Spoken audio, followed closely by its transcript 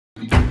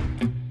G'day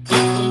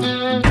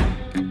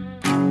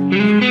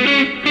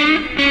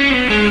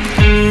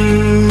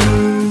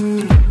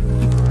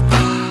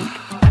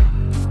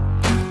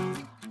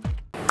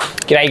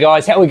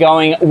guys, how are we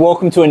going?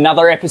 Welcome to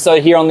another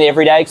episode here on the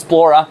Everyday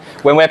Explorer,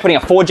 when we're putting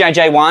a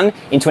 4Jj1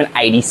 into an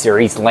 80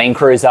 series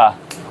Landcruiser.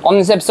 On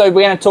this episode,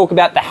 we're going to talk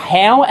about the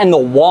how and the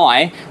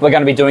why we're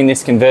going to be doing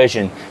this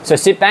conversion. So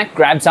sit back,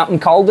 grab something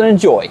cold and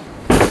enjoy.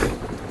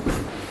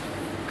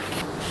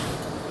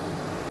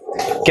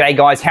 G'day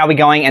guys, how are we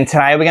going? And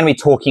today we're going to be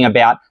talking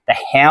about the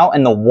how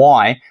and the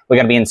why we're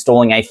going to be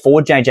installing a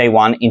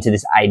 4Jj1 into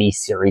this 80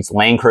 series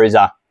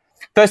Landcruiser.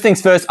 First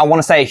things first, I want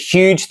to say a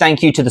huge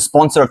thank you to the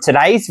sponsor of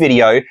today's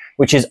video,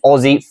 which is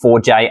Aussie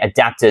 4J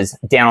Adaptors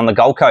down on the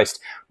Gold Coast.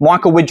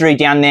 Michael Widgery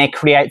down there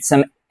creates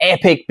some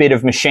epic bit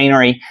of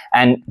machinery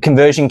and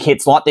conversion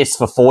kits like this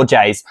for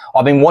 4Js.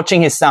 I've been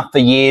watching his stuff for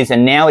years,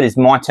 and now it is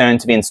my turn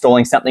to be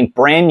installing something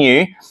brand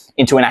new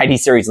into an 80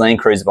 series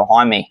Landcruiser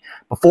behind me.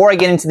 Before I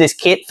get into this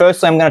kit,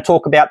 firstly I'm going to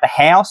talk about the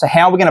how, so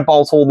how we're going to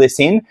bolt all this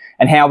in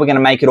and how we're going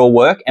to make it all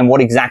work and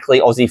what exactly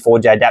Aussie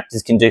 4J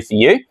Adaptors can do for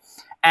you.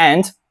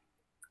 And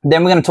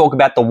then we're going to talk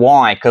about the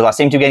why, because I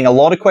seem to be getting a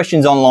lot of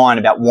questions online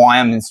about why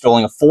I'm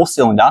installing a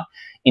 4-cylinder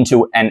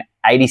into an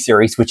 80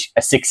 series, which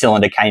a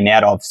 6-cylinder came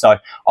out of. So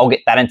I'll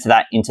get that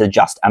into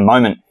just a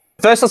moment.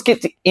 First, let's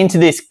get into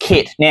this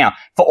kit. Now,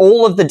 for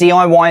all of the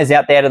DIYers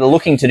out there that are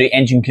looking to do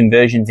engine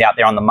conversions out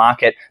there on the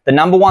market, the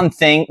number one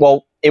thing,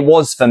 well, it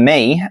was for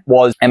me,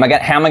 was how am I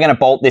going to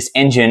bolt this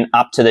engine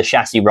up to the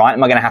chassis, right?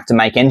 Am I going to have to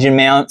make engine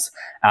mounts?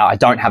 I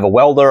don't have a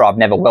welder. I've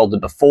never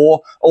welded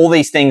before. All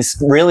these things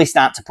really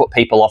start to put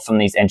people off from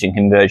these engine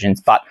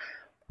conversions. But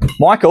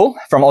Michael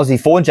from Aussie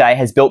 4J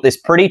has built this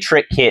pretty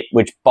trick kit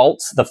which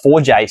bolts the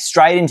 4J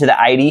straight into the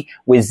 80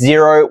 with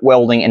zero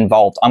welding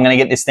involved. I'm going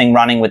to get this thing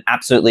running with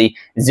absolutely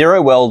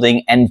zero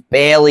welding and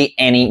barely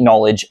any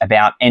knowledge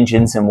about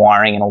engines and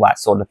wiring and all that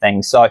sort of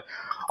thing. So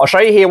I'll show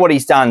you here what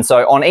he's done.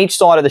 So on each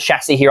side of the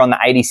chassis here on the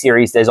 80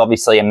 series, there's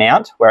obviously a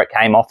mount where it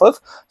came off of.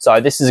 So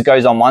this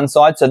goes on one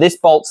side. So this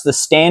bolts the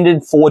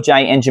standard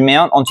 4J engine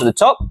mount onto the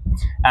top,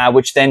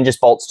 which then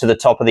just bolts to the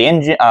top of the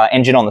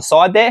engine on the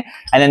side there.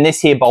 And then this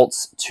here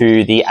bolts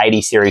to the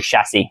 80 series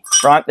chassis,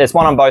 right? There's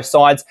one on both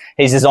sides.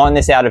 He's designed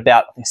this out of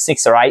about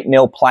 6 or 8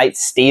 mil plate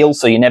steel.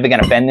 So you're never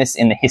going to bend this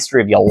in the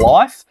history of your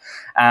life.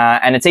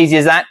 And it's easy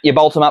as that. You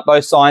bolt them up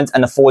both sides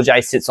and the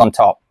 4J sits on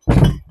top.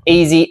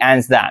 Easy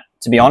as that.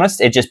 To be honest,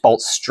 it just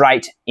bolts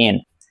straight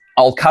in.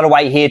 I'll cut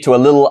away here to a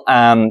little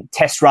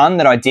test run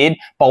that I did,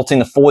 bolting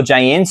the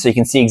 4J in so you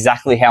can see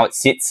exactly how it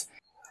sits.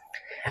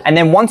 And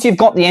then once you've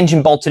got the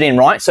engine bolted in,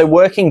 right, so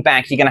working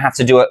back, you're going to have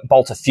to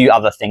bolt a few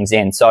other things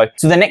in. So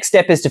the next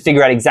step is to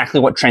figure out exactly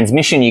what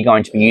transmission you're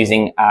going to be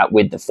using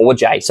with the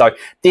 4J. So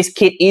this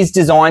kit is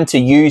designed to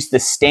use the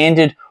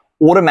standard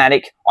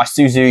automatic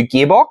Isuzu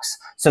gearbox.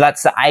 So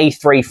that's the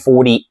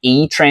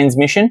A340E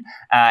transmission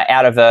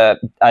out of a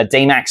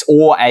D-Max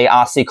or a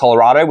RC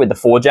Colorado with the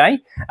 4J.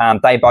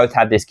 They both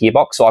have this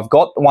gearbox. So I've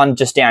got one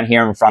just down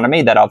here in front of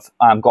me that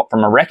I've got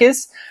from a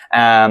Wreckers.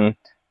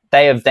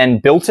 They have then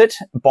built it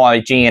by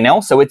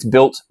G&L. So it's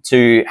built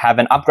to have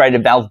an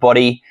upgraded valve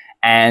body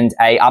and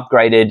a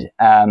upgraded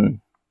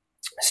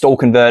stall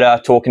converter,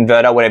 torque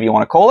converter, whatever you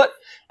want to call it.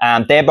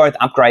 They're both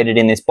upgraded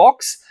in this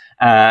box.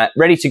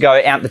 Ready to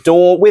go out the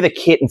door with a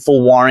kit and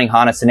full wiring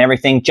harness and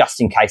everything,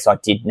 just in case I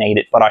did need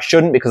it. But I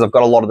shouldn't, because I've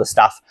got a lot of the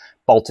stuff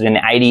bolted in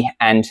the 80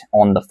 and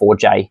on the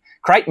 4J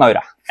crate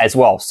motor as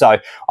well. So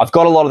I've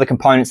got a lot of the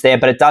components there,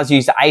 but it does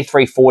use the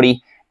A340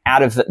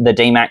 out of the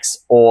D-Max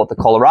or the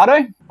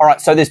Colorado. All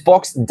right, so this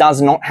box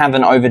does not have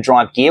an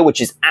overdrive gear,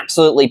 which is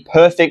absolutely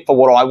perfect for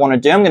what I want to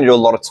do. I'm going to do a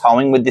lot of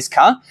towing with this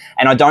car,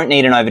 and I don't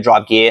need an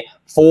overdrive gear.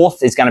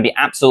 Fourth is going to be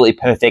absolutely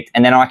perfect,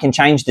 and then I can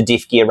change the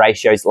diff gear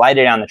ratios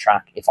later down the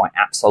track if I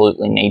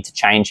absolutely need to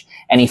change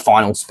any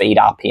final speed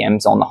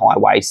RPMs on the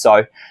highway.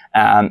 So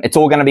it's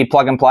all going to be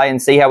plug and play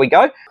and see how we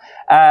go.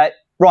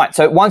 Right,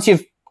 so once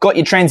you've got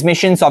your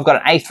transmission, so I've got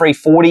an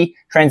A340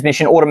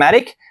 transmission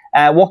automatic,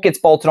 what gets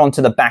bolted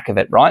onto the back of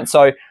it, right?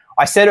 So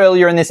I said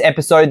earlier in this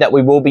episode that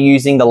we will be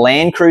using the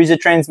Landcruiser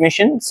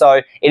transmission.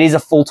 So it is a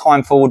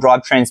full-time four-wheel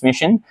drive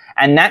transmission,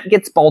 and that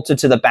gets bolted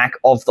to the back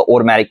of the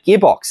automatic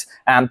gearbox.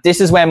 This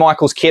is where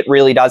Michael's kit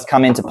really does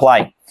come into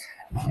play.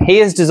 He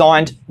has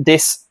designed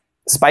this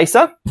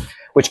spacer,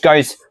 which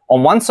goes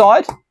on one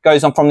side,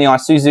 goes on from the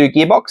Isuzu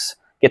gearbox,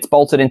 gets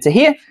bolted into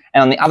here,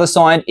 and on the other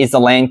side is the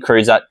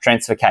Landcruiser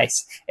transfer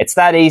case. It's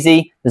that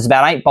easy. There's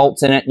about 8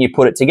 bolts in it, and you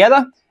put it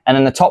together, and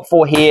then the top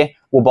 4 here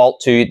will bolt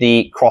to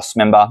the cross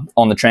member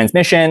on the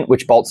transmission,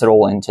 which bolts it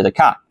all into the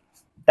car.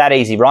 That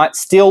easy, right?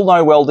 Still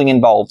no welding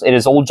involved. It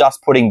is all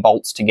just putting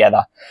bolts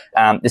together.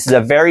 This is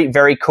a very,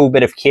 very cool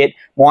bit of kit.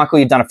 Michael,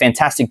 you've done a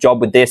fantastic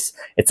job with this.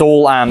 It's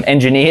all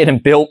engineered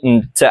and built,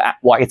 and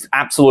like, it's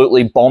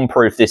absolutely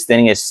bomb-proof. This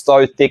thing is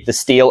so thick, the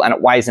steel, and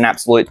it weighs an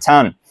absolute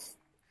ton.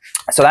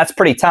 So that's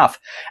pretty tough.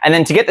 And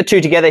then to get the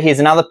two together, here's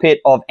another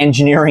bit of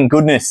engineering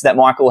goodness that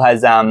Michael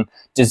has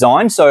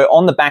designed. So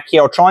on the back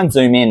here, I'll try and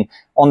zoom in.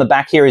 On the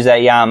back here is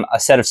a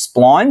set of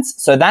splines.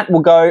 So that will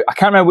go, I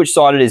can't remember which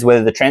side it is,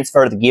 whether the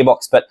transfer or the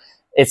gearbox, but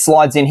it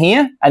slides in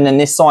here, and then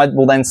this side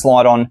will then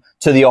slide on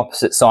to the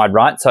opposite side,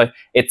 right? So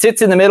it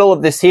sits in the middle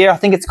of this here. I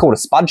think it's called a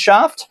spud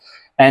shaft,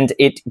 and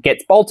it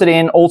gets bolted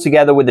in all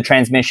together with the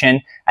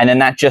transmission, and then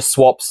that just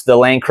swaps the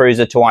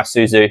Landcruiser to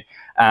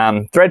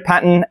Isuzu thread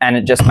pattern, and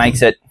it just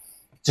makes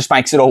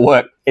it all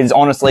work. It's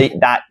honestly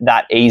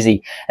that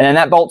easy. And then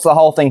that bolts the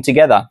whole thing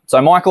together.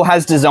 So Michael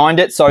has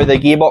designed it so the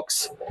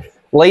gearbox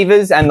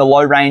levers and the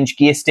low range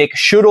gear stick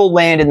should all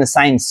land in the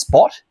same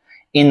spot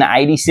in the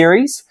 80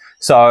 series.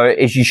 So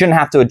you shouldn't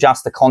have to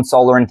adjust the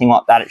console or anything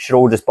like that. It should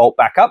all just bolt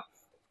back up.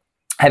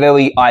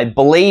 However, I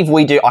believe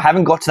we do. I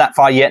haven't got to that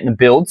far yet in the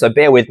build, so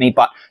bear with me,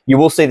 but you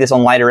will see this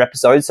on later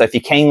episodes. So if you're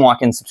keen,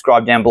 like and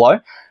subscribe down below.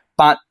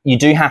 But you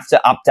do have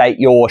to update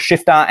your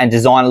shifter and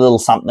design a little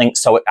something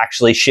so it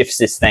actually shifts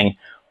this thing.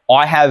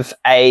 I have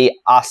a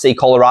RC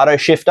Colorado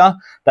shifter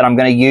that I'm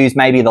going to use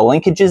maybe the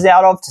linkages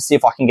out of to see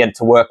if I can get it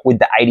to work with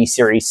the 80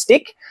 series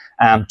stick,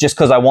 just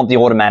because I want the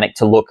automatic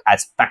to look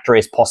as factory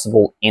as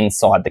possible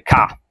inside the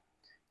car.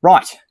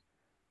 Right,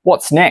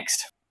 what's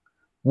next?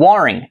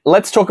 Wiring.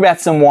 Let's talk about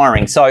some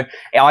wiring. So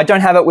I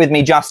don't have it with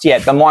me just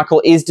yet, but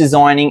Michael is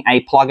designing a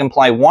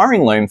plug-and-play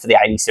wiring loom for the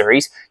 80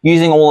 series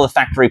using all of the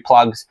factory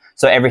plugs,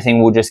 so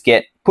everything will just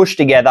get pushed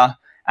together.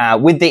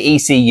 With the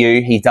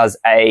ECU, he does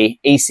a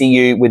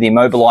ECU with the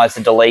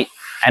immobilizer delete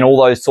and all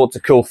those sorts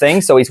of cool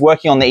things. So he's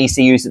working on the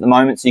ECUs at the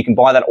moment, so you can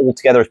buy that all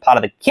together as part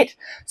of the kit.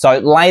 So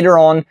later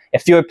on, a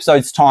few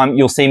episodes time,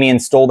 you'll see me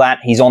install that.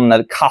 He's on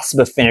the cusp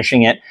of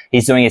finishing it.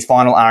 He's doing his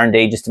final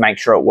R&D just to make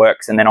sure it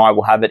works, and then I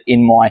will have it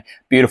in my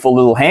beautiful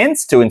little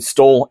hands to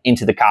install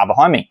into the car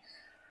behind me.